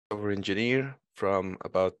software engineer from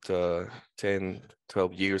about 10,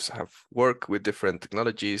 12 years. I have worked with different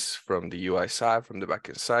technologies from the UI side, from the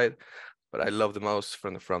backend side, but I love the most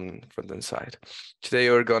from the front-end side. Today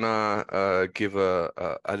we're gonna give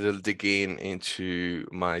a little dig into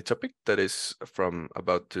my topic that is from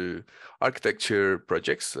about the architecture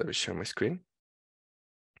projects. Let me share my screen.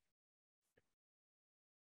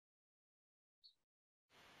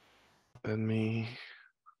 Let me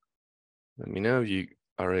know if you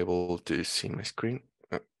are able to see my screen.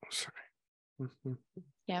 Oh, sorry.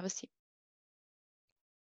 Yeah, we'll see.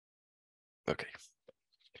 Okay.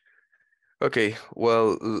 Okay,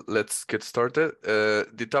 well, let's get started.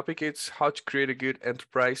 The topic is how to create a good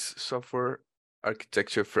enterprise software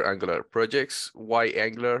architecture for Angular projects. Why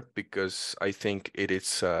Angular? Because I think it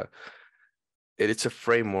is a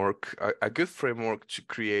framework, a good framework to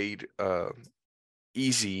create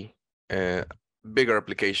easy, bigger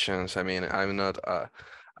applications. I mean, I'm not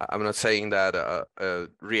saying that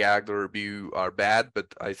React or Vue are bad, but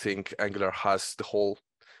I think Angular has the whole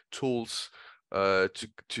tools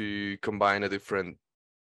to combine a different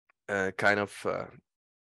kind of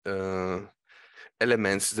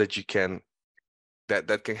elements that you can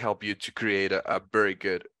that can help you to create a very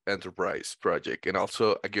good enterprise project and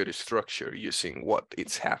also a good structure using what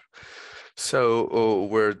it's have. So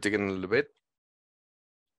we're digging a little bit.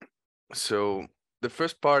 So the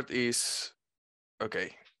first part is,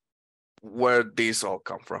 okay, where these all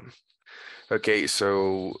come from. Okay,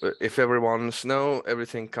 so if everyone's know,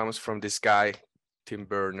 everything comes from this guy, Tim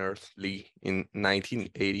Berners-Lee, in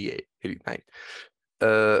 1988, 89.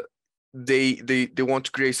 They want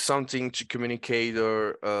to create something to communicate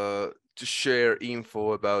or to share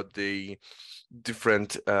info about the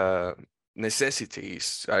different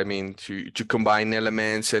necessities. I mean, to combine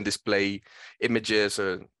elements and display images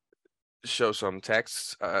or show some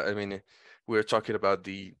texts. I mean, we're talking about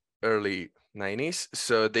the early 90s,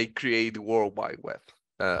 so they create the World Wide Web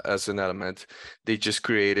as an element. They just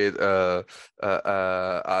created a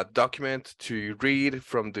document to read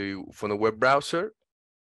from the web browser,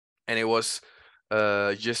 and it was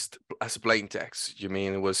just as plain text. You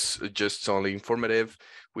mean it was just only informative.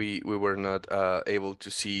 We were not able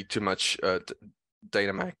to see too much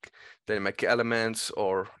dynamic elements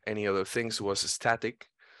or any other things. It was static.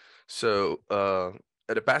 So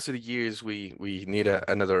at the past of the years, we need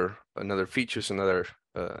another features, another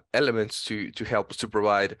elements to help us to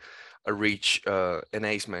provide a rich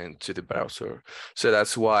enhancement to the browser. So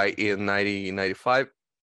that's why in 1995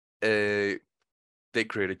 they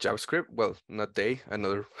created JavaScript. Well, not they,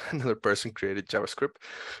 another person created JavaScript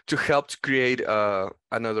to help to create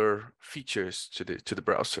another features to the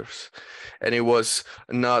browsers, and it was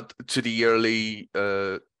not to the early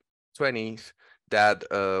 20s that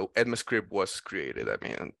ECMAScript was created. I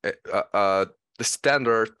mean, the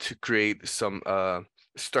standard to create some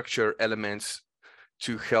structure elements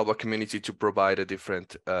to help a community to provide a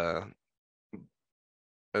different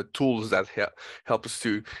tools that help us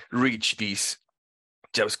to reach these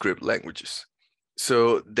JavaScript languages.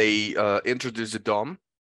 So they introduced the DOM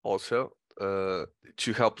also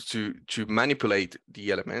to help to manipulate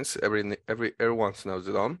the elements. Everyone knows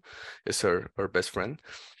the DOM is our best friend,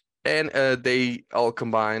 and they all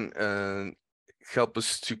combine and help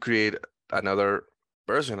us to create another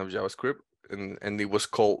version of JavaScript, and it was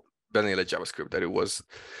called vanilla JavaScript. That it was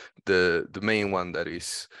the main one that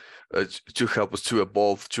is to help us to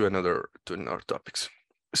evolve to another topics.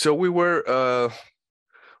 So we were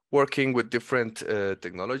working with different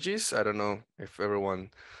technologies. I don't know if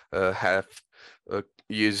everyone have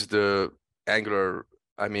used the Angular.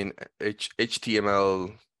 I mean,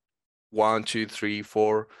 HTML 1, 2, 3,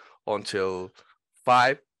 4 until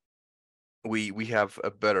 5. We have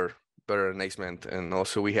a better enhancement, and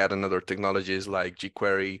also we had another technologies like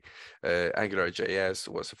jQuery, AngularJS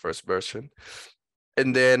was the first version,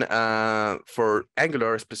 and then for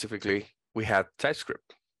Angular specifically, we had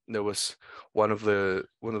TypeScript. There was one of the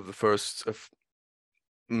first of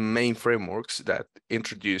main frameworks that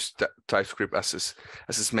introduced TypeScript as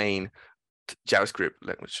its main JavaScript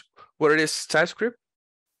language. What it is, TypeScript,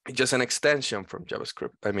 it's just an extension from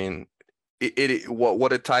JavaScript. I mean, what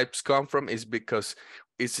the types come from is because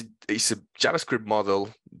it's a JavaScript model,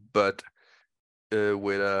 but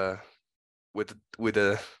with a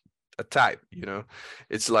type. You know,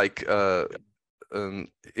 it's like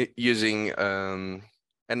using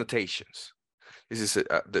annotations. This is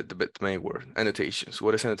the main word, annotations.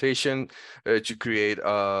 What is annotation? To create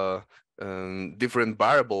different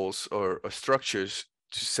variables or structures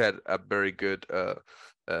to set a very good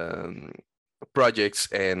projects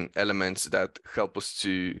and elements that help us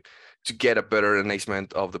to get a better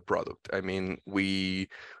enhancement of the product. I mean, we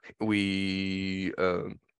avoid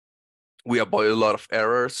a lot of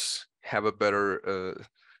errors, have a better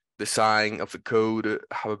design of the code,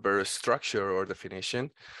 have a better structure or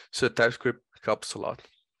definition. So TypeScript helps a lot.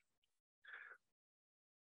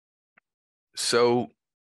 So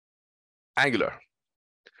Angular.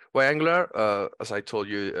 Why Angular? As I told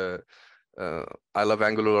you, I love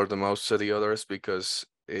Angular the most of the others because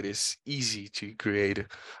it is easy to create,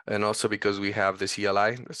 and also because we have the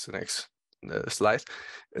CLI. That's the next slide,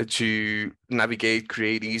 to navigate,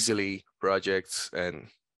 create easily projects and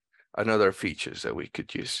other features that we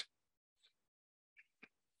could use.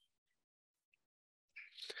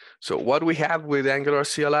 So what we have with Angular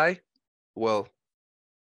CLI? Well,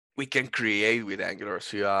 we can create with Angular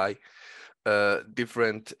CLI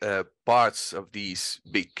different parts of these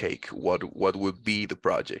big cake. What would be the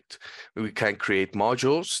project? We can create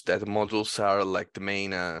modules. That modules are like the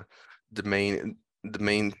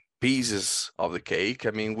main pieces of the cake.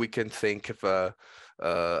 I mean, we can think of a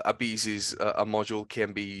piece is a module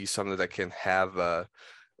can be something that can have the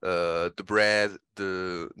bread,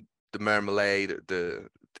 the marmalade, the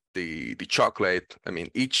chocolate. I mean,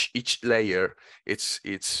 each layer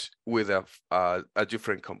it's with a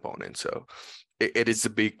different component. So it is a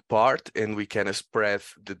big part, and we can spread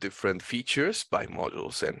the different features by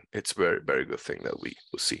modules, and it's very good thing that we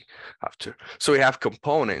will see after. So we have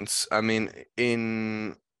components. I mean,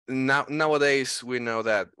 nowadays we know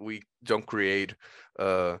that we don't create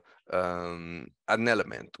an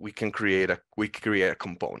element. We create a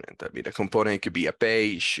component. I mean, a component could be a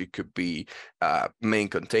page, it could be a main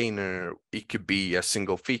container, it could be a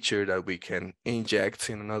single feature that we can inject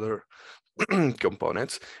in another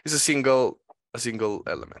components. It's a single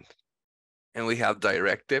element. And we have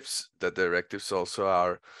directives. The directives also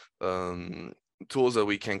are tools that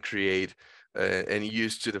we can create and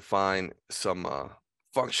use to define some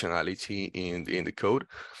functionality in the code.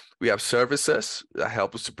 We have services that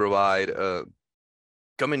help us to provide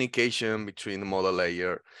communication between the model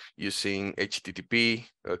layer using HTTP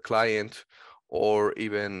client, or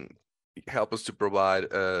even help us to provide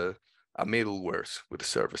a middlewares with the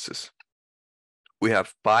services. We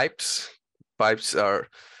have pipes. Pipes are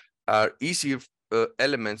easy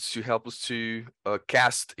elements to help us to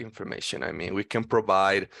cast information. I mean, we can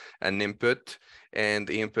provide an input, and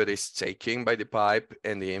the input is taken by the pipe,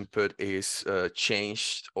 and the input is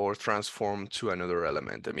changed or transformed to another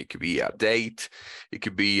element. I mean, it could be a date, it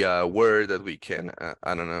could be a word that we can,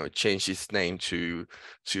 I don't know, change its name to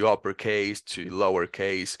uppercase, to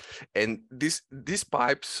lowercase. And these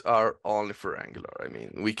pipes are only for Angular. I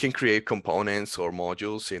mean, we can create components or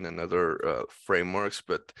modules in another frameworks,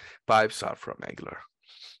 but pipes are from Angular.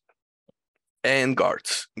 And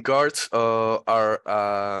guards. Guards are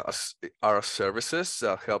services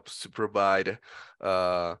that helps to provide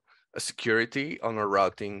a security on our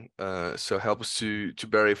routing. So helps to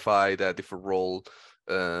verify that if a role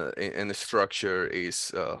and the structure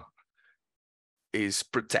is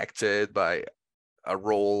protected by a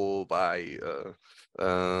role, by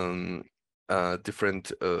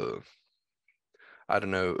different I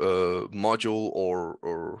don't know, module,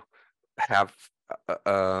 or have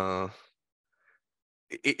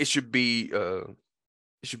it should be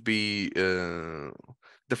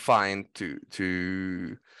defined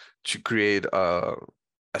to create a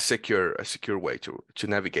secure way to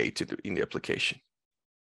navigate in the application.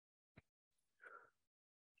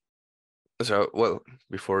 So, well,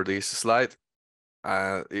 before this slide,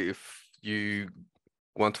 if you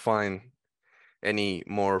want to find any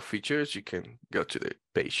more features, you can go to the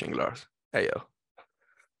page Angular.io.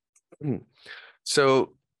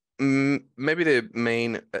 So maybe the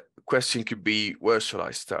main question could be, where should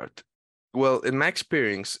I start? Well, in my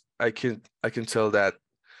experience, I can tell that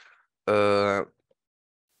there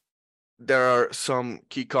are some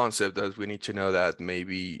key concepts that we need to know that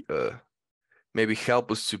maybe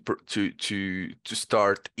help us to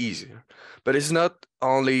start easier. But it's not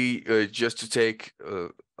only just to take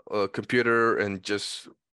a computer and just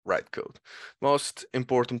write code. Most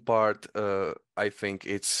important part, I think,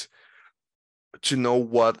 it's to know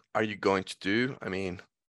what are you going to do. I mean,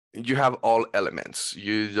 you have all elements.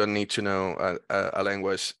 You don't need to know a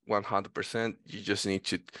language 100%. You just need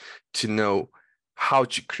to know how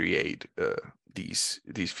to create these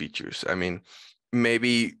features. I mean,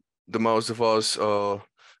 maybe the most of us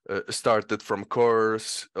started from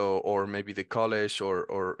course or maybe the college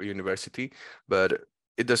or university, but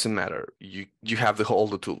it doesn't matter. You have all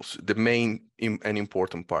the tools. The main and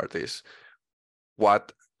important part is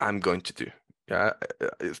what I'm going to do. Yeah,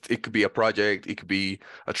 it could be a project, it could be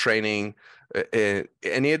a training, and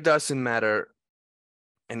it doesn't matter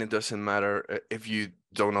and it doesn't matter if you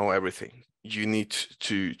don't know everything. You need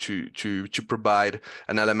to provide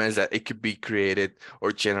an element that it could be created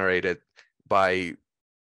or generated by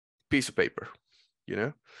piece of paper, you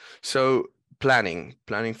know? So planning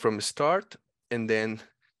from the start, and then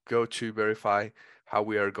go to verify how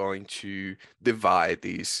we are going to divide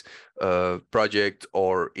these project,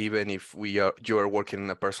 or even if you are working in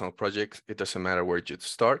a personal project, it doesn't matter where you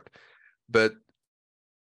start, but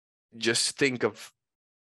just think of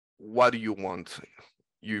what do you want.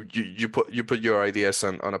 You put your ideas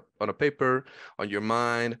on a paper, on your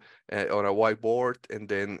mind, on a whiteboard, and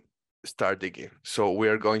then start digging. So we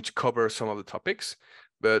are going to cover some of the topics,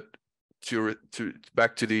 but to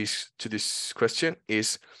back to this question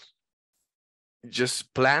is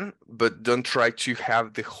just plan, but don't try to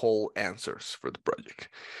have the whole answers for the project.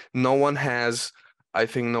 I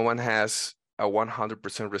think no one has a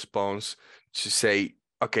 100% response to say,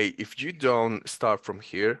 okay, if you don't start from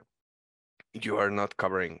here, you are not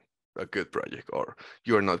covering a good project, or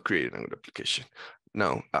you are not creating a good application.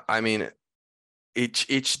 No, I mean,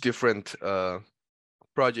 each different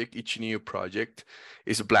project, each new project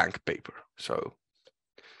is a blank paper. So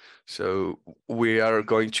we are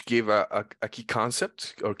going to give a key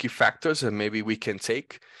concept or key factors, and maybe we can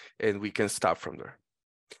take and we can start from there.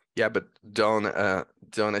 Yeah, but don't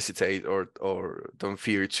hesitate or don't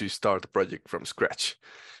fear to start a project from scratch.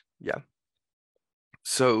 Yeah.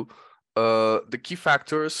 So the key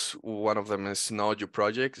factors, one of them is know your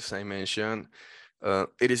project, as I mentioned.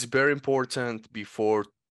 It is very important before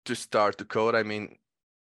to start to code. I mean,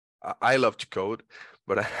 I love to code,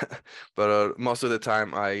 but most of the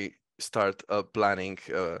time I start planning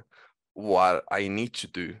what I need to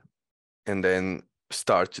do, and then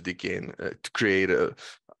start to dig in to create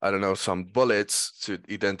I don't know, some bullets to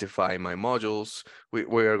identify my modules.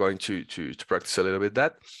 We are going to practice a little bit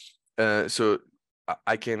that. So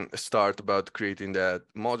I can start about creating that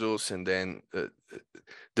modules, and then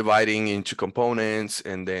dividing into components,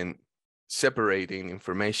 and then separating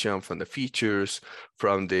information from the features,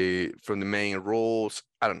 from the main rules.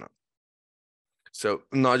 I don't know. So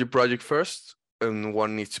know your project first, and what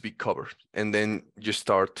needs to be covered, and then you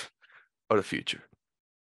start on the future.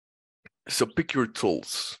 So pick your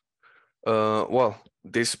tools. Well,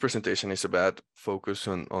 this presentation is about focus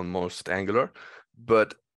on most Angular,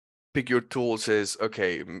 but pick your tools is,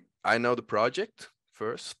 okay, I know the project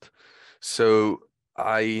first, so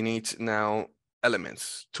I need now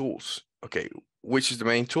elements, tools. Okay, which is the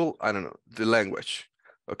main tool? I don't know, the language.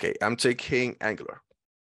 Okay, I'm taking Angular.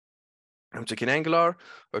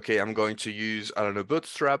 Okay, I'm going to use, I don't know,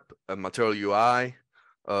 Bootstrap, Material UI.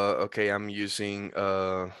 Okay, I'm using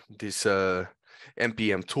this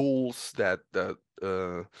npm tools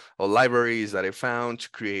or libraries that I found to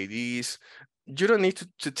create these. You don't need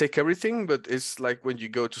to take everything, but it's like when you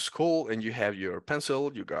go to school and you have your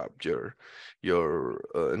pencil, you got your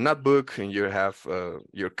notebook, and you have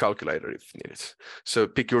your calculator if needed. So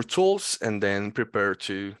pick your tools, and then prepare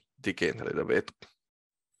to dig in a little bit.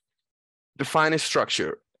 Define a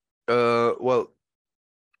structure. Well,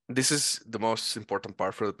 this is the most important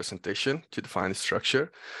part for the presentation, to define a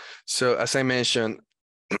structure. So as I mentioned,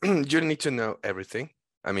 you don't need to know everything.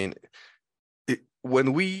 I mean,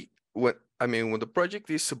 when the project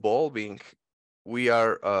is evolving, we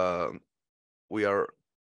are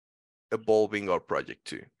evolving our project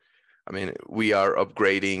too. I mean, we are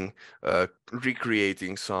upgrading,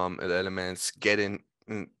 recreating some elements, getting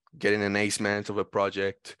an acement of a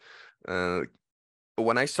project.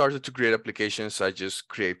 When I started to create applications, I just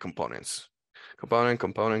create components,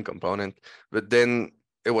 component, but then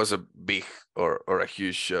it was a big or a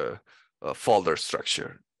huge folder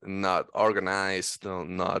structure, not organized,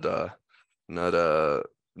 not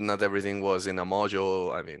everything was in a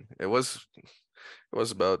module. I mean, it was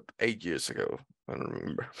about 8 years ago. I don't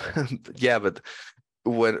remember. Yeah, but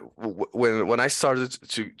when I started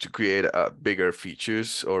to create bigger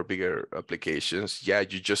features or bigger applications, yeah,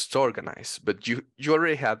 you just organize, but you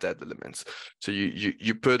already have that elements. So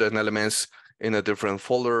you put an elements in a different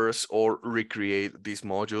folders, or recreate these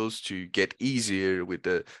modules to get easier with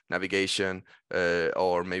the navigation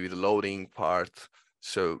or maybe the loading part.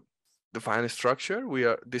 So define a structure.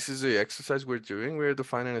 This is the exercise we're doing. We're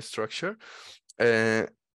defining a structure.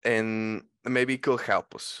 And maybe it could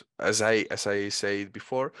help us. As I said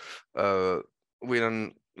before,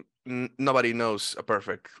 nobody knows a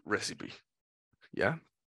perfect recipe, yeah,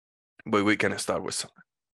 but we can start with something.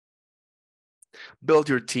 Build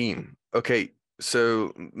your team. Okay,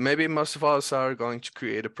 so maybe most of us are going to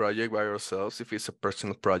create a project by ourselves if it's a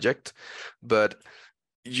personal project, but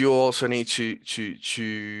you also need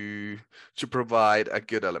to provide a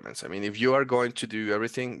good elements. I mean, if you are going to do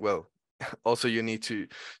everything, well, also you need to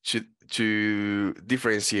to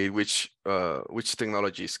differentiate which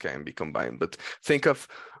technologies can be combined. But think of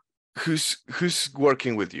who's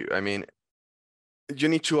working with you. I mean, you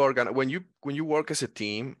need to organize when you work as a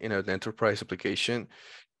team in an enterprise application,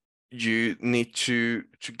 you need to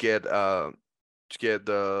get to get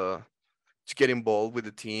the to get involved with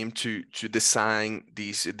the team to design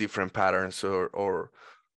these different patterns or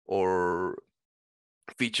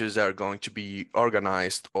features that are going to be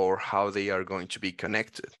organized or how they are going to be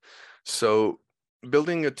connected. So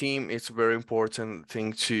building a team is a very important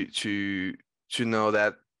thing to know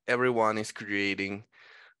that everyone is creating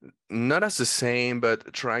not as the same,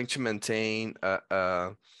 but trying to maintain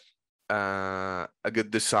a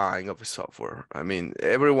good design of a software. I mean,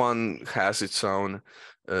 everyone has its own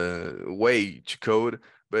way to code,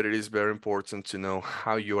 but it is very important to know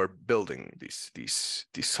how you are building this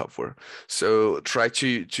software. So try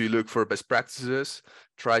to look for best practices.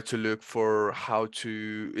 Try to look for how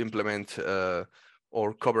to implement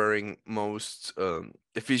or covering most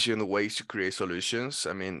efficient ways to create solutions.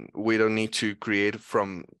 I mean, we don't need to create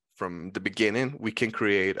from the beginning. We can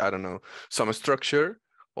create, I don't know, some structure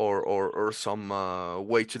or some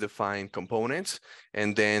way to define components,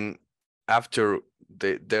 and then after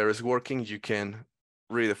there is working, you can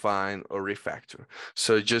redefine or refactor.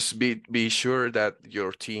 So just be sure that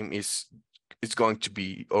your team is going to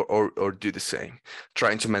be or do the same,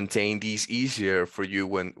 trying to maintain these easier for you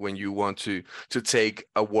when you want to take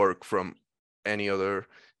a work from any other,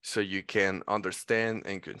 so you can understand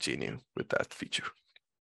and continue with that feature.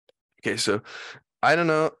 Okay, so I don't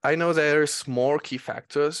know. I know there's more key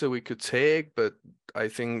factors that we could take, but I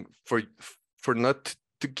think for not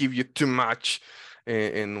to give you too much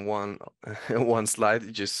in one one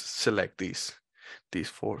slide, just select these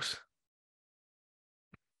four.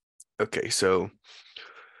 Okay, so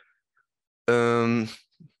one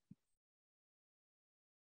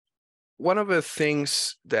of the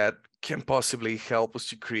things that can possibly help us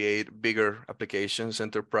to create bigger applications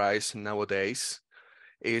enterprise nowadays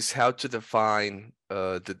is how to define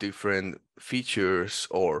the different features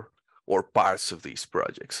or parts of these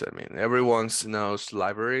projects. I mean, everyone knows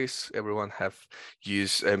libraries. Everyone have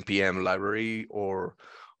used npm library or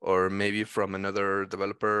maybe from another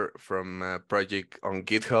developer from a project on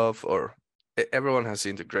GitHub, or everyone has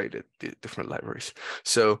integrated the different libraries.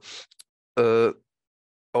 So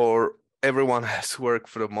or everyone has worked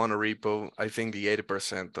for the monorepo. I think the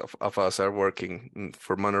 80% of us are working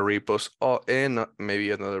for monorepos, and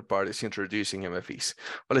maybe another part is introducing MFEs.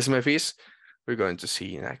 What is MFEs? We're going to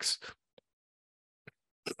see next.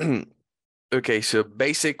 Okay, so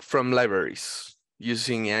basic from libraries.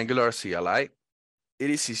 Using Angular CLI, it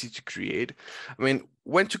is easy to create. I mean,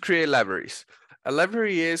 when to create libraries? A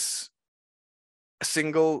library is a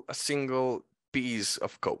single piece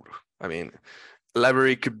of code. I mean,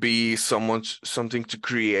 library could be something to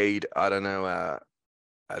create, I don't know, a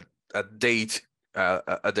date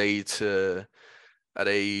a date a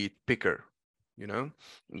date picker, you know,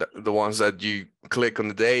 the ones that you click on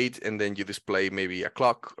the date and then you display maybe a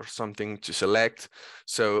clock or something to select.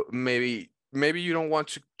 So maybe you don't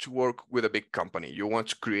want to work with a big company. You want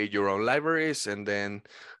to create your own libraries and then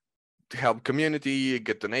to help community,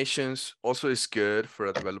 get donations. Also is good for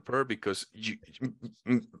a developer because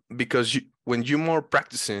when you're more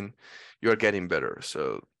practicing, you are getting better.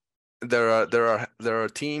 So there are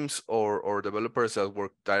teams or developers that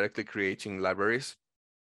work directly creating libraries,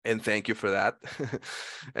 and thank you for that.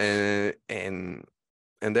 And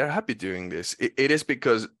they're happy doing this. It is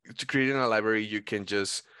because to create a library, you can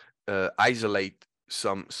just isolate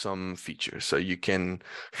some features, so you can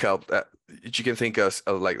help you can think of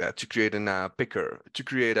like that, to create a picker, to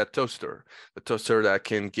create a toaster that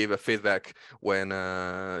can give a feedback when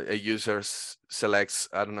a user selects,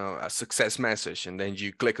 I don't know, a success message, and then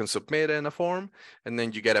you click on submit in a form, and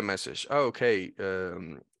then you get a message. Oh, okay,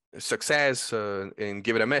 success, and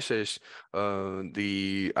give it a message. I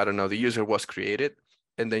don't know, the user was created,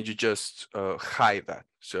 and then you just hide that.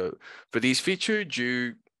 So for this feature,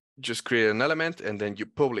 you just create an element and then you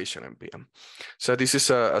publish an npm. So this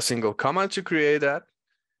is a single command to create that.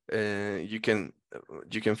 You can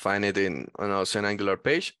find it on also an Angular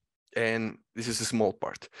page, and this is a small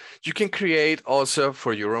part. You can create also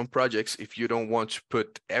for your own projects if you don't want to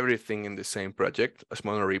put everything in the same project as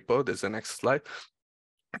monorepo. There's the next slide.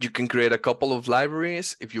 You can create a couple of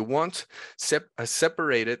libraries if you want,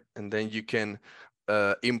 separate it, and then you can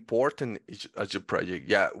import as your project.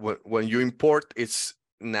 Yeah, when you import, it's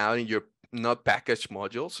now in your not packaged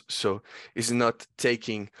modules, so it's not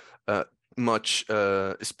taking much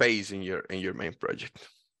space in your main project.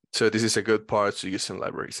 So this is a good part to using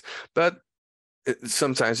libraries, but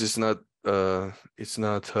sometimes it's not a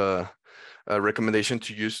recommendation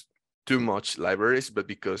to use too much libraries, but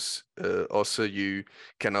because also you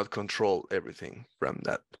cannot control everything from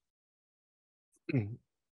that.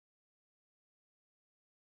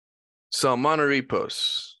 So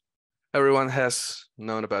monorepos. Everyone has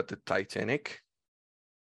known about the Titanic.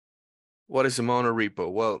 What is a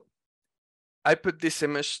monorepo? Well, I put this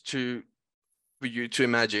image for you to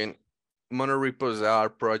imagine. Monorepos are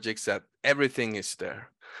projects that everything is there.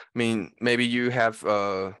 I mean, maybe you have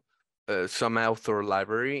some author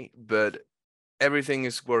library, but everything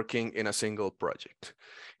is working in a single project.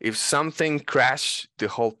 If something crashes, the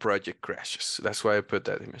whole project crashes. That's why I put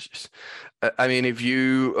that images. I mean, if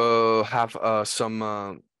you have some,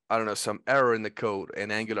 I don't know, some error in the code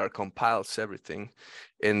and Angular compiles everything,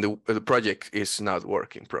 and the project is not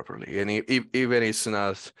working properly, and even it's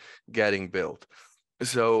not getting built.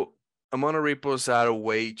 So monorepos are a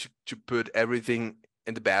way to put everything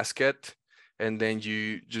in the basket, and then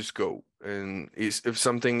you just go. And if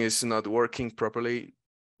something is not working properly,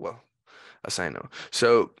 well, as I know.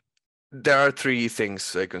 So there are three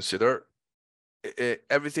things I consider.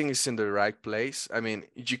 Everything is in the right place. I mean,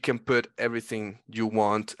 you can put everything you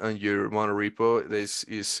want on your monorepo. This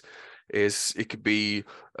is it could be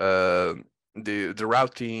the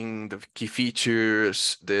routing, the key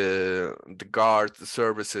features, the guard, the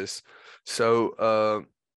services. So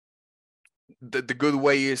the good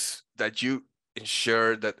way is that you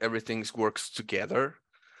ensure that everything works together.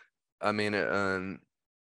 I mean,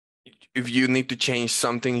 if you need to change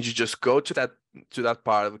something, you just go to that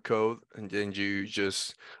part of the code, and then you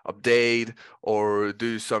just update or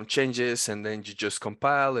do some changes, and then you just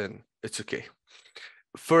compile, and it's okay.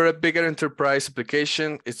 For a bigger enterprise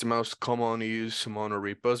application, it's the most common use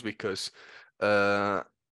monorepos because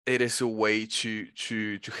it is a way to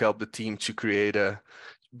help the team to create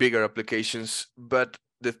bigger applications. But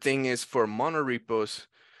the thing is, for monorepos,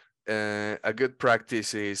 a good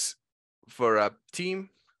practice is for a team,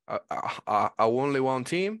 only one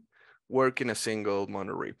team, work in a single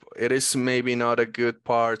monorepo. It is maybe not a good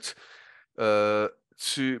part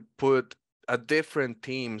to put a different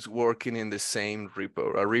teams working in the same repo.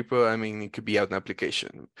 A repo, I mean, it could be an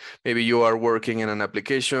application. Maybe you are working in an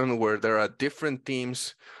application where there are different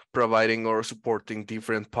teams providing or supporting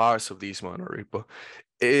different parts of this monorepo.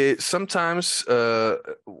 Sometimes,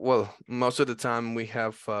 well, most of the time we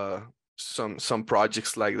have some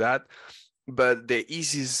projects like that, but the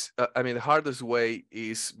easiest, I mean, the hardest way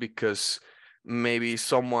is because maybe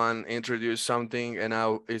someone introduced something and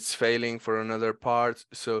now it's failing for another part.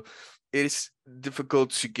 So it's difficult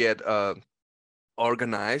to get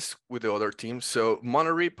organized with the other teams. So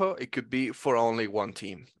monorepo, it could be for only one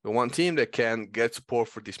team, the one team that can get support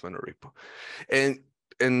for this monorepo.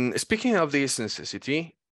 And speaking of this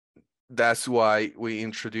necessity, that's why we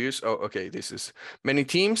introduce, oh, okay, this is many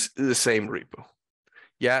teams, the same repo.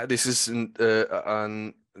 Yeah, this is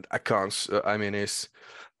an accounts. I mean, it's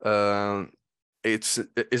not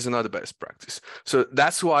the best practice. So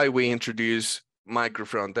that's why we introduce micro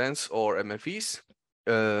frontends or MFEs.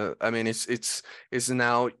 I mean, it's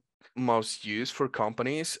now most used for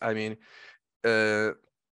companies. I mean, it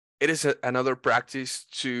is another practice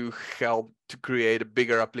to help to create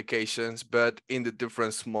bigger applications, but in the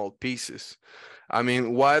different small pieces. I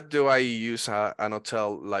mean, why do I use an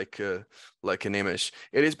hotel like an image?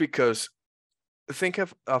 It is because think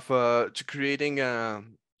of to creating a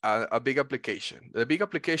big application. The big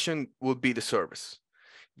application would be the service.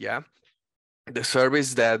 Yeah, the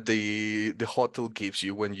service that the hotel gives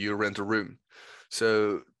you when you rent a room.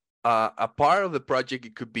 So a part of the project,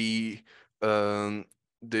 it could be the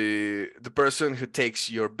person who takes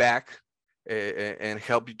your bag and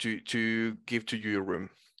help you to give to you your room.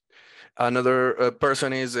 Another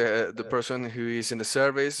person is the person who is in the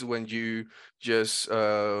service when you just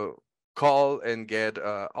call and get,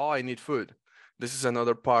 oh, I need food. This is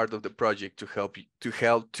another part of the project to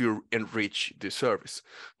help to enrich the service.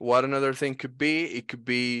 What another thing could be? It could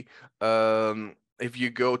be if you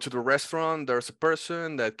go to the restaurant, there's a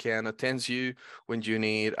person that can attend you when you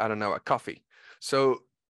need, I don't know, a coffee. So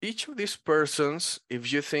each of these persons,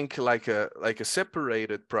 if you think like a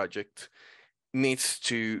separated project, needs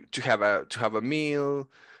to have a meal,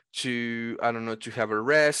 to, I don't know, to have a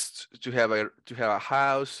rest, to have a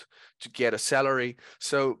house, to get a salary.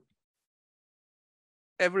 So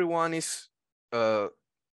everyone is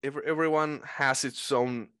everyone has its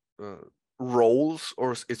own roles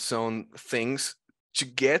or its own things to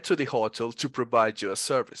get to the hotel to provide you a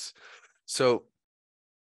service. So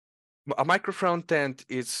a micro front end,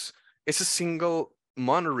 it's it's a single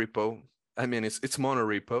monorepo. I mean, it's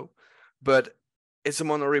monorepo, but it's a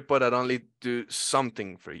monorepo that only do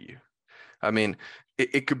something for you. I mean,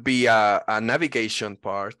 it could be a navigation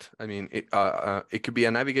part. I mean, it could be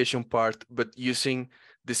a navigation part, but using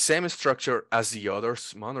the same structure as the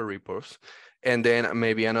others monorepos. And then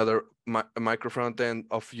maybe another micro front end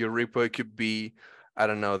of your repo, it could be, I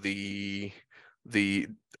don't know, the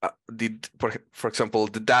for example,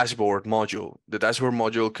 the dashboard module. The dashboard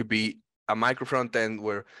module could be a micro front end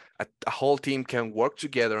where a whole team can work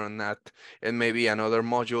together on that. And maybe another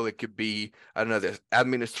module, it could be, I don't know, the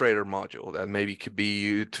administrator module that maybe could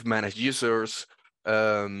be to manage users,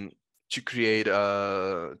 to create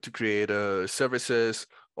services,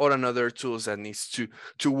 or another tools that needs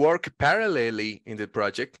to work parallelly in the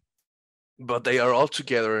project, but they are all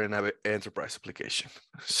together in an enterprise application.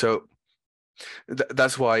 So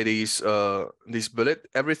that's why these bullet,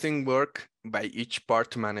 everything work by each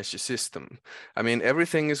part to manage the system. I mean,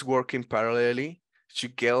 everything is working parallelly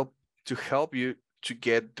to help you to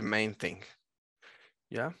get the main thing.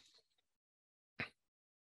 Yeah.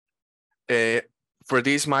 For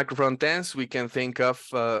these micro front ends, we can think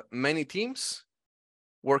of many teams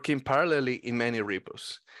working parallelly in many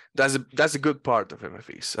repos. That's a good part of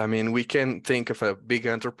MFEs. I mean, we can think of a big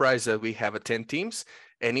enterprise that we have 10 teams,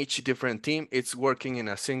 and each different team it's working in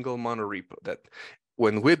a single monorepo. That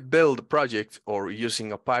when we build a project or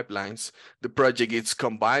using a pipelines, the project is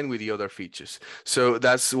combined with the other features. So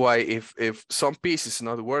that's why if some piece is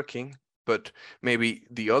not working, but maybe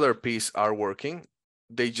the other piece are working,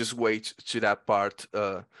 they just wait to that part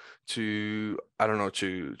to, I don't know,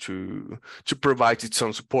 to provide it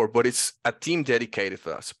some support, but it's a team dedicated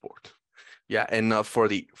for that support. Yeah, and not for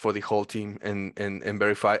the whole team and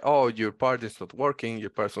verify, oh, your part is not working, your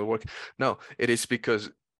part's not working. No, it is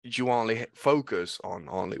because you only focus on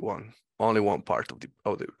only one part of the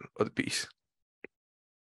piece.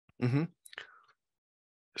 Mm-hmm.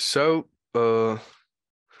 So I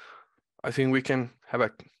think we can have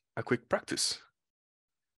a quick practice.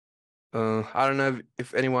 I don't know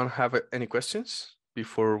if anyone have any questions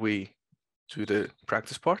before we do the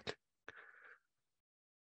practice part.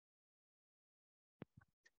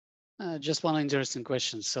 Just one interesting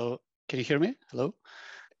question. So can you hear me? Hello?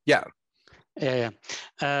 Yeah. Yeah.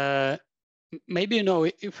 Maybe,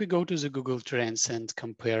 if we go to the Google Trends and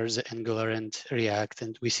compare the Angular and React,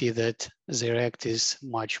 and we see that the React is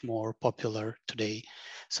much more popular today.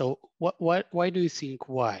 So why do you think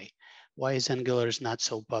why? Why is Angular is not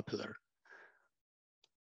so popular?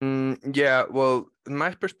 Yeah, well, in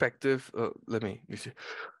my perspective, let me see.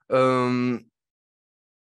 Um,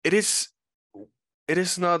 it is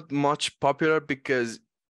not much popular because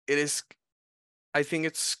it is, I think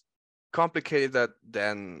it's complicated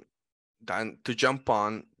than to jump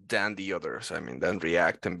on than the others. I mean, than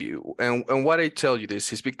React and Vue. And what I tell you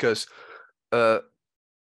this is because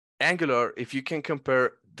Angular, if you can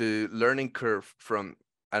compare the learning curve from,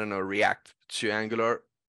 I don't know, React to Angular,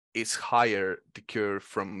 it's higher the curve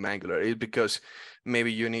from Angular. It's because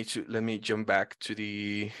maybe you need to, let me jump back to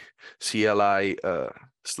the CLI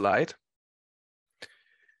slide.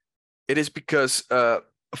 It is because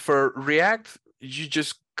for React, you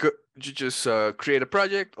just create a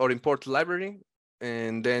project or import a library,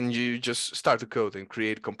 and then you just start to code and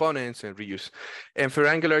create components and reuse. And for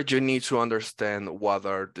Angular, you need to understand what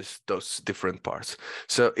are those different parts.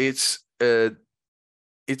 So it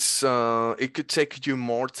could take you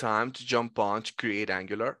more time to jump on to create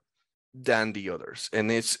Angular than the others,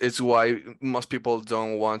 and it's why most people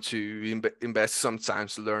don't want to invest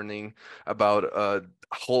sometimes learning about a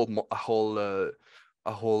whole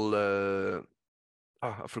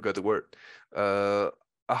I forgot the word, a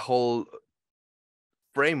whole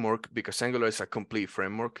framework, because Angular is a complete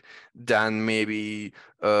framework, than maybe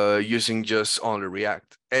using just only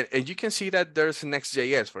React. And you can see that there's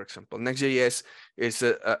Next.js, for example. Next.js is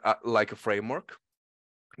like a framework,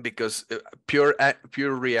 because pure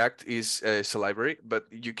React is a library, but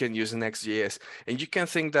you can use Next.js, and you can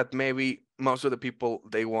think that maybe most of the people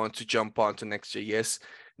they want to jump onto Next.js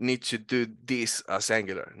need to do this as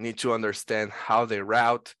Angular, need to understand how they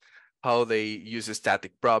route, how they use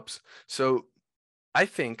static props. So I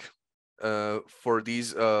think for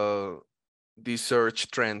this search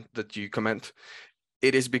trend that you comment,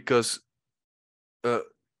 it is because uh,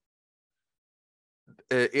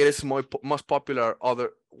 it is most popular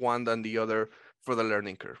other one than the other for the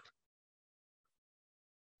learning curve.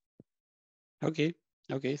 Okay,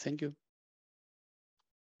 thank you.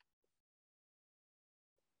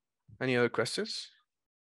 Any other questions?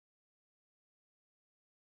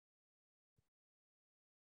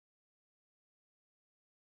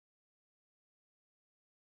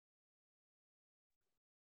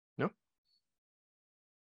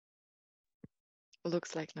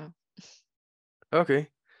 looks like now. Okay,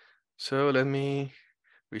 so let me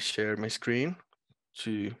reshare my screen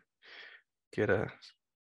to get a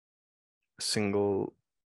single.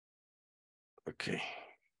 Okay.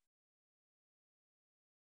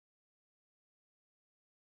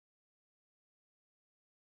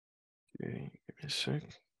 Okay, give me a sec.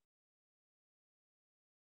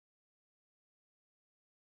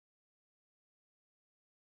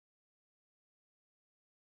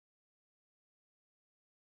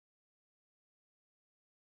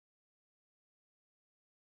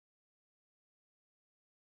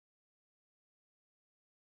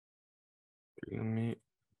 Let me.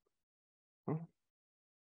 Oh,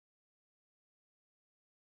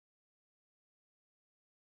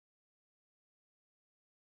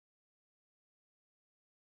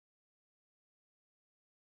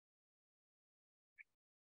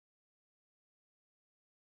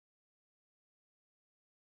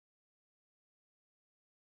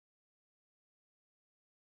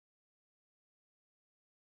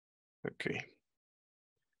 okay.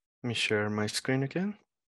 Let me share my screen again.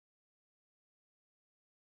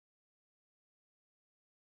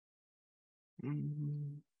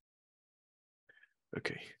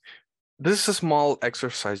 Okay. This is a small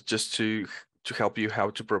exercise just to help you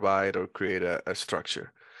how to provide or create a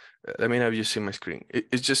structure. Let me have you see my screen.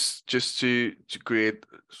 It's just to create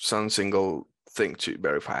some single thing to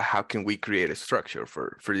verify how can we create a structure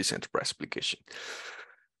for this enterprise application.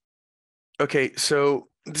 Okay, so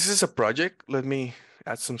this is a project. Let me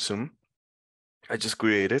add some zoom. I just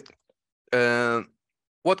created.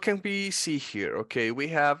 What can we see here? Okay,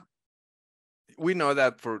 we know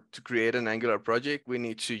that to create an Angular project, we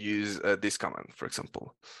need to use this command, for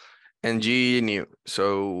example, ng new.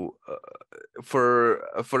 So for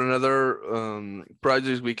another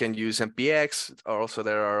project, we can use npx. Also,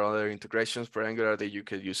 there are other integrations for Angular that you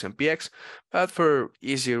can use npx. But for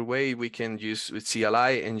easier way, we can use with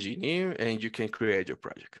CLI ng new, and you can create your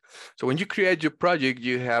project. So when you create your project,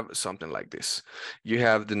 you have something like this. You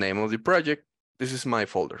have the name of the project. This is my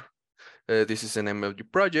folder. This is the name of the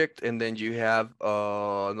project, and then you have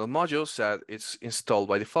the modules that it's installed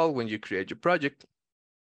by default when you create your project.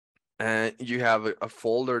 And you have a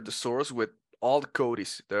folder, the source, with all the code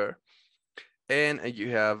is there. And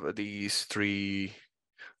you have these two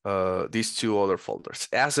other folders: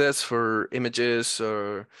 assets for images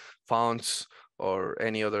or fonts or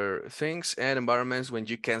any other things, and environments when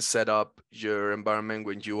you can set up your environment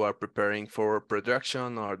when you are preparing for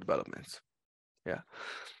production or development. Yeah.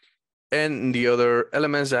 And the other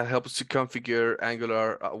elements that helps to configure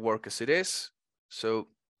Angular work as it is. So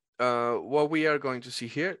what we are going to see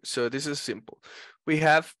here, so this is simple. We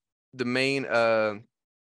have the main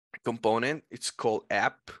component, it's called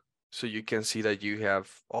app. So you can see that you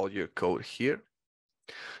have all your code here.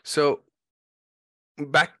 So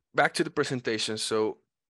back to the presentation. So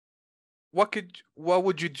what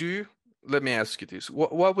would you do? Let me ask you this.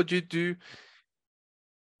 What would you do?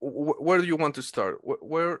 Where do you want to start?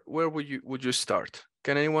 Where would you start?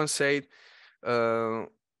 Can anyone say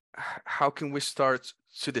how can we start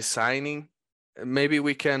to designing? Maybe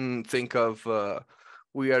we can think of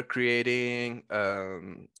we are creating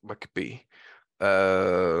what could be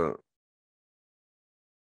let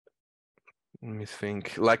me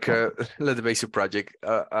think, like a let basic project,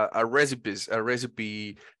 a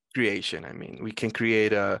recipe creation. I mean, we can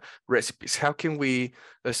create recipes. How can we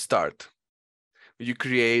start? Will you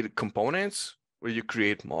create components? Will you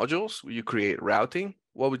create modules? Will you create routing?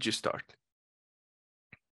 What would you start?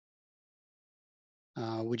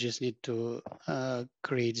 We just need to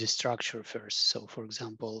create the structure first. So for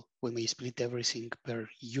example, we may split everything per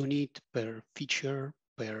unit, per feature,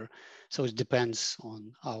 so it depends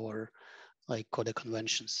on our like code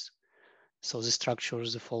conventions. So the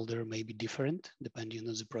structures, the folder may be different depending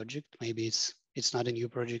on the project. Maybe it's not a new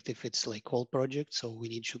project if it's like old project, so we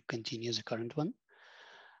need to continue the current one.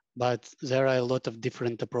 But there are a lot of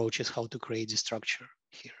different approaches how to create the structure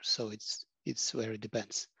here. So it's where it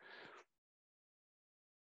depends.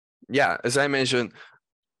 Yeah, as I mentioned,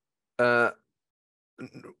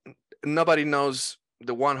 nobody knows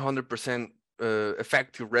the 100%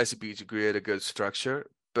 effective recipe to create a good structure,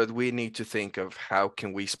 but we need to think of how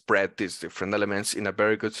can we spread these different elements in a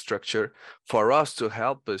very good structure for us to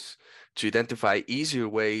help us to identify easier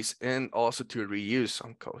ways and also to reuse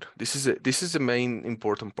some code. This is the main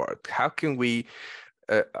important part. How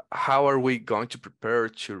are we going to prepare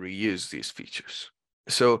to reuse these features?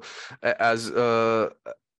 So as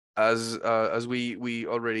we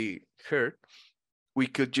already heard, we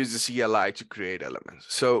could use the CLI to create elements.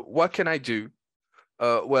 So what can I do?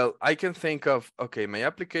 Well, I can think of, okay, my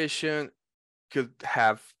application could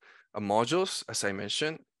have modules, as I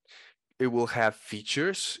mentioned. It will have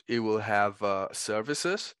features, it will have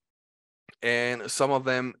services, and some of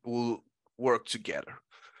them will work together.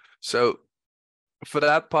 So for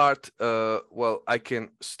that part, well, I can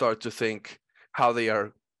start to think how they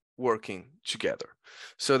are working together.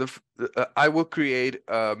 So I will create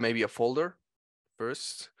maybe a folder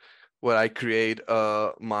first, where I create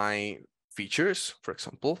my features, for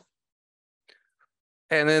example.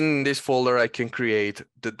 And in this folder, I can create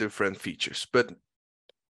the different features. But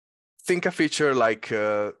think a feature like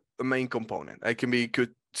a main component. It can be a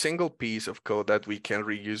single piece of code that we can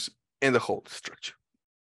reuse in the whole structure.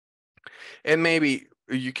 And maybe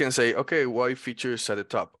you can say, okay, why features at the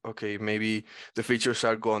top? Okay, maybe the features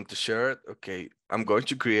are going to share it. Okay, I'm going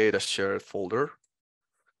to create a shared folder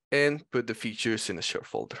and put the features in a shared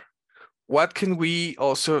folder. What can we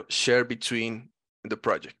also share between the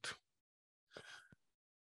project?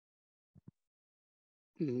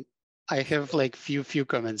 I have like few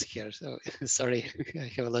comments here, so sorry,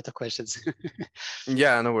 I have a lot of questions.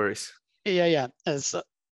 Yeah, no worries. Yeah.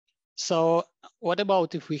 So what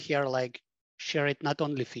about if we here like share it not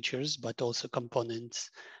only features, but also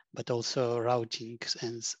components, but also routing,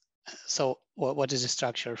 and so what is the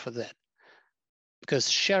structure for that? Because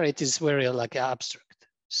share it is very like abstract.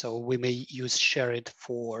 So we may use share it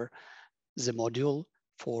for the module,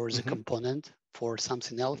 for the component, for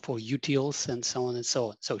something else, for utils, and so on and so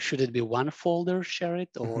on. So should it be one folder, share it,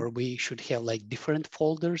 or we should have like different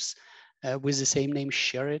folders with the same name,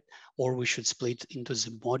 share it, or we should split into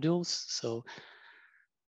the modules? So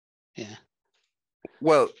yeah.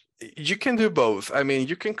 Well, you can do both. I mean,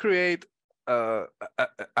 you can create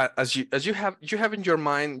as you have in your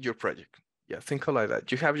mind your project. Yeah, think of like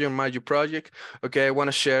that. You have in your mind your project. Okay, I want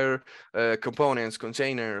to share components,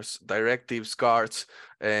 containers, directives, cards,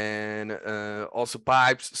 and also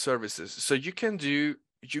pipes, services. So you can do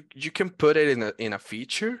you can put it in a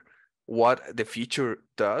feature, what the feature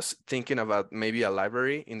does, thinking about maybe a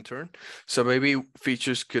library in turn. So maybe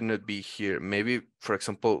features could not be here. Maybe, for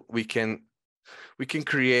example, we can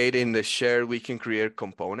create in the share, we can create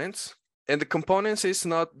components. And the components is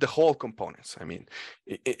not the whole components. I mean,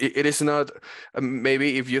 it is not,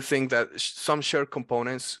 maybe if you think that some shared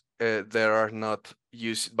components there are not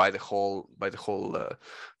used by the whole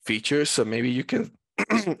features. So maybe you can,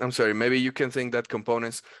 I'm sorry, maybe you can think that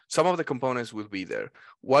components, some of the components will be there.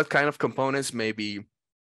 What kind of components? Maybe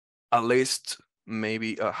a list,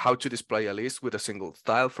 maybe how to display a list with a single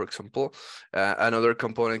style, for example. Another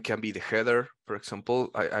component can be the header, for example.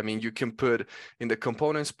 I mean, you can put in the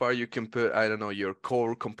components part, you can put, I don't know, your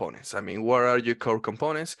core components. I mean, what are your core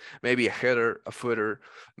components? Maybe a header, a footer,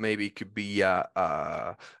 maybe it could be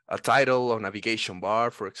a title or navigation bar,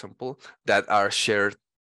 for example, that are shared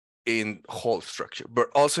in whole structure. But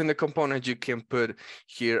also in the component, you can put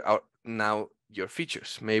here now your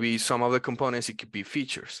features. Maybe some of the components, it could be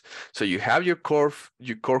features. So you have your core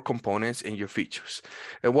components and your features.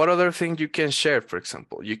 And what other thing you can share? For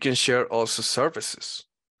example, you can share also services.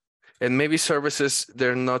 And maybe services,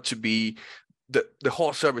 they're not to be the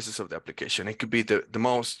whole services of the application. It could be the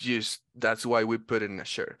most used. That's why we put it in a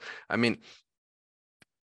share. I mean,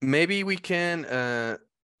 maybe we can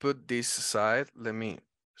put this aside.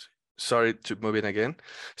 Sorry to move it again.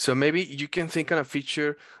 So maybe you can think on a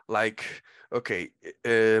feature like, okay,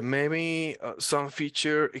 maybe some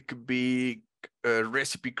feature, it could be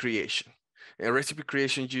recipe creation. And recipe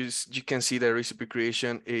creation, you can see the recipe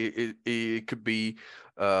creation, it could be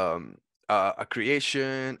a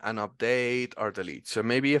creation, an update, or delete. So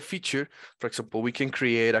maybe a feature, for example, we can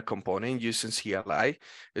create a component using CLI,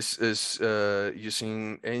 is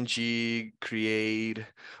using ng create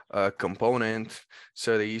component.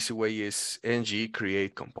 So the easy way is ng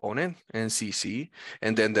create component, ncc,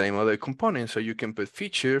 and then the name of the component. So you can put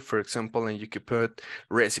feature, for example, and you can put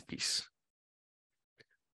recipes.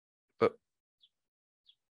 But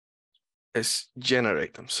it's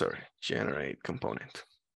generate, I'm sorry, generate component.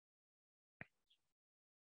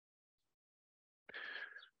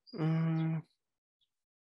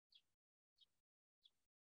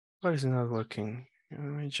 Why is it not working?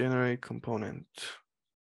 Generate component.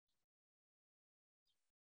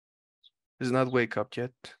 Does not wake up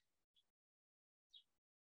yet.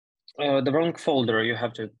 The wrong folder. You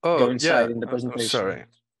have to go inside in the presentation.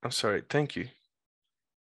 I'm sorry. Thank you.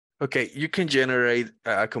 Okay, you can generate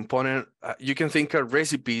a component. You can think of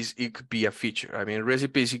recipes. It could be a feature. I mean,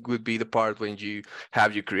 recipes, it could be the part when you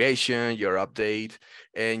have your creation, your update,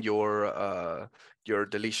 and your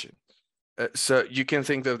deletion. So you can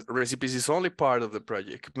think that recipes is only part of the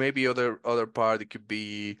project. Maybe other part, it could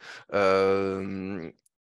be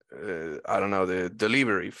I don't know, the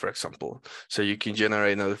delivery, for example. So you can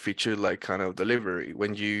generate another feature like kind of delivery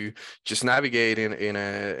when you just navigate in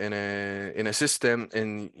a system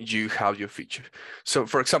and you have your feature. So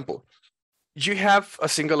for example, you have a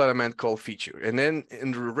single element called feature, and then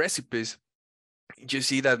in the recipes, you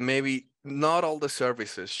see that maybe not all the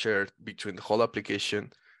services shared between the whole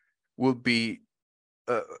application will be,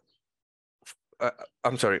 uh,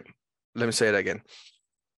 I'm sorry, let me say it again.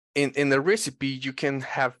 In the recipe, you can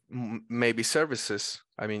have maybe services,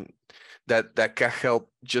 I mean, that can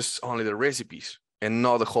help just only the recipes and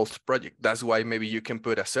not the whole project. That's why maybe you can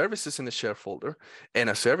put a services in the share folder and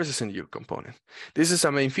a services in your component. This is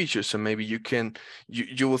a main feature. So maybe you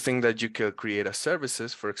will think that you can create a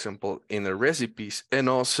services, for example, in the recipes and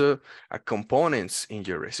also a components in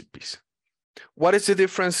your recipes. What is the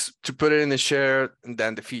difference to put it in the share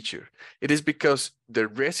than the feature? It is because the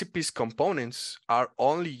recipes components are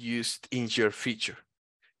only used in your feature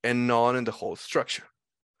and not in the whole structure.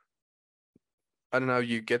 I don't know,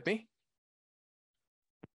 you get me?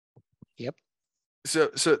 Yep. So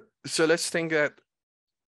let's think that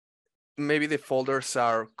maybe the folders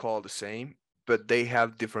are called the same, but they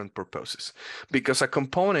have different purposes. Because a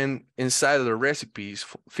component inside of the recipes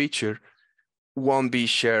feature won't be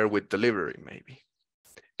shared with delivery, maybe.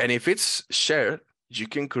 And if it's shared, you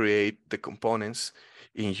can create the components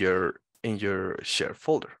in your share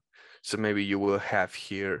folder. So maybe you will have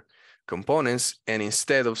here components, and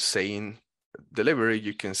instead of saying delivery,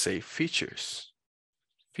 you can say features.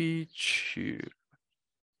 Feature.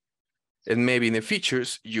 And maybe in the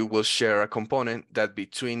features, you will share a component that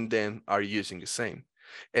between them are using the same.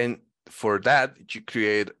 And for that, you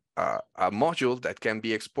create a module that can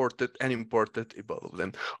be exported and imported in both of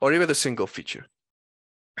them, or even a single feature.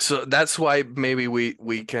 So that's why maybe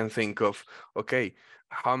we can think of, okay,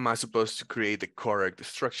 how am I supposed to create the correct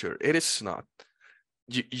structure? It is not.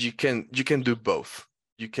 You can do both.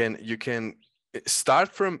 You can start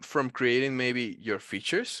from creating maybe your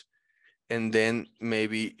features, and then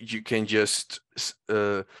maybe you can just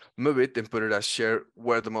move it and put it as share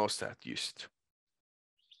where the most at used.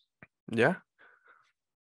 Yeah.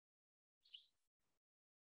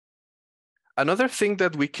 Another thing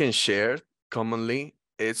that we can share commonly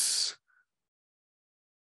is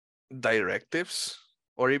directives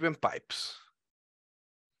or even pipes.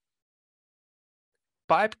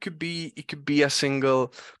 Pipe could be a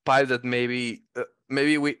single pipe that maybe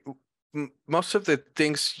most of the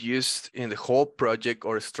things used in the whole project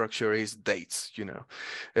or structure is dates,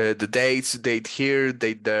 the dates, date here,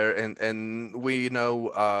 date there, and we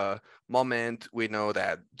know moment, we know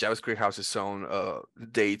that JavaScript has its own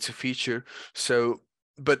date feature. So,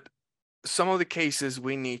 but some of the cases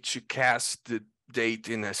we need to cast the date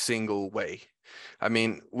in a single way. I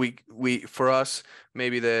mean, we for us,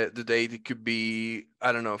 maybe the date it could be,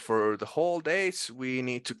 I don't know, for the whole dates, we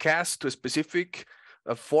need to cast to a specific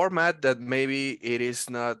format that maybe it is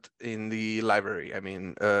not in the library. I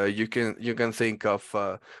mean, you can think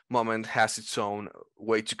of moment has its own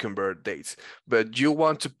way to convert dates, but you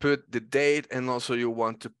want to put the date and also you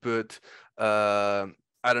want to put I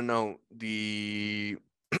don't know, the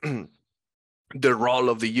the role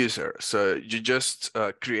of the user. So you just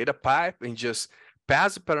create a pipe and just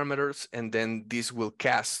pass the parameters, and then this will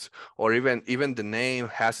cast, or even the name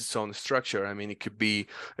has its own structure. I mean, it could be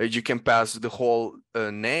you can pass the whole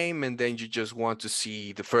name, and then you just want to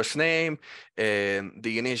see the first name and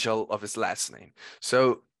the initial of his last name.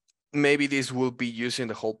 So maybe this will be used in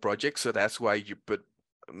the whole project. So that's why you put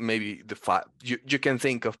maybe the file. You can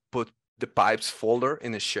think of put the pipes folder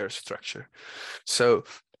in a shared structure. So,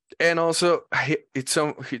 and also its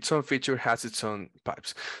own feature has its own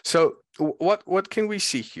pipes. So what can we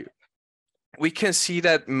see here? We can see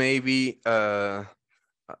that maybe I'm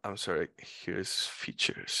sorry, here's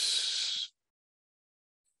features.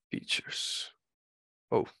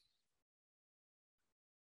 Oh,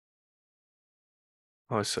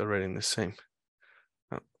 it's already in the same.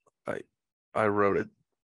 I wrote it.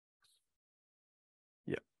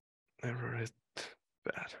 Yeah, I wrote it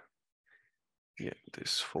bad. Yeah,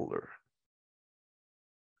 this folder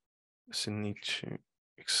doesn't need to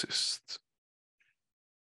exist.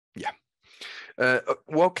 Yeah.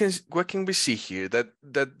 What can we see here? That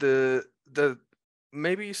the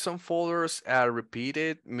maybe some folders are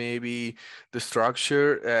repeated. Maybe the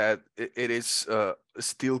structure it is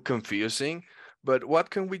still confusing. But what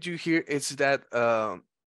can we do here is that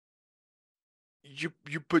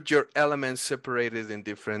you put your elements separated in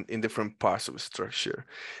different parts of the structure,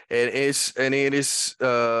 and it is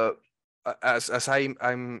as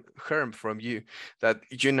I'm hearing from you that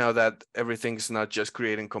you know that everything's not just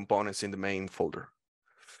creating components in the main folder.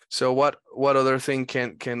 So what other thing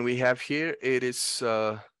can we have here? It is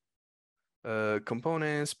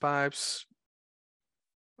components, pipes.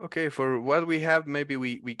 Okay, for what we have, maybe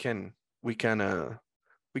we can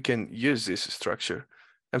use this structure.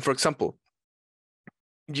 And for example,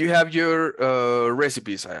 you have your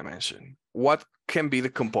recipes I mentioned. What can be the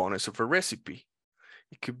components of a recipe?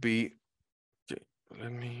 It could be, okay,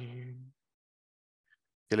 let me,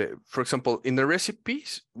 for example, in the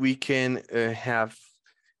recipes, we can have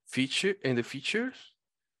feature in the features,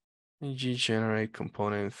 and you generate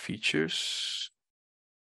component features,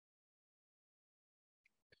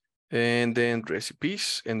 and then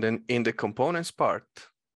recipes, and then in the components part,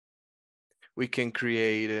 we can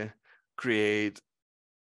create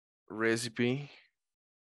recipe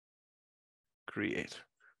create,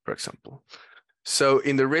 for example. So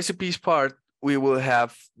in the recipes part, we will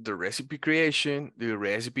have the recipe creation, the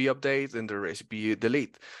recipe update, and the recipe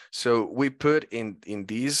delete. So we put in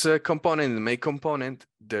this component, in the main component,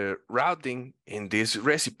 the routing in these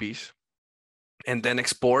recipes, and then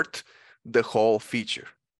export the whole feature.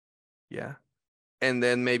 Yeah. And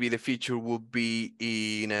then maybe the feature will be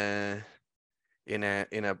in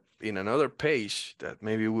another page that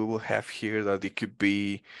maybe we will have here, that it could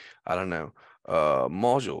be, I don't know,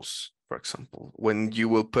 modules, for example. When you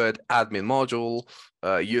will put admin module,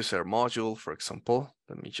 user module, for example.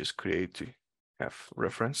 Let me just create to have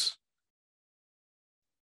reference.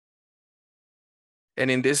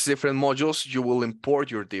 And in these different modules, you will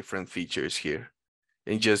import your different features here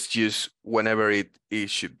and just use whenever it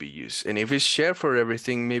should be used. And if it's shared for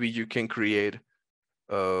everything, maybe you can create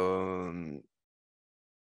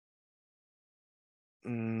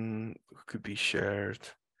could be shared.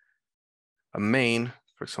 A main,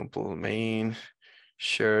 for example, main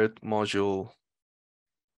shared module.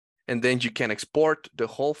 And then you can export the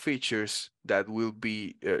whole features that will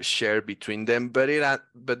be shared between them,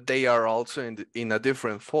 but they are also in a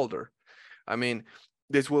different folder. I mean,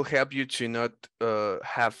 this will help you to not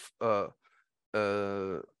have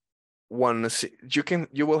one.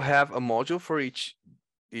 You will have a module for each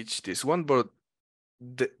this one, but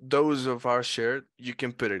those of our shared, you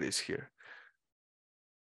can put it as here.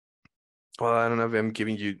 Well, I don't know if I'm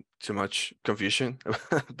giving you too much confusion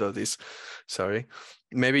about this. Sorry.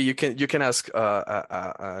 Maybe you can ask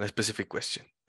a specific question.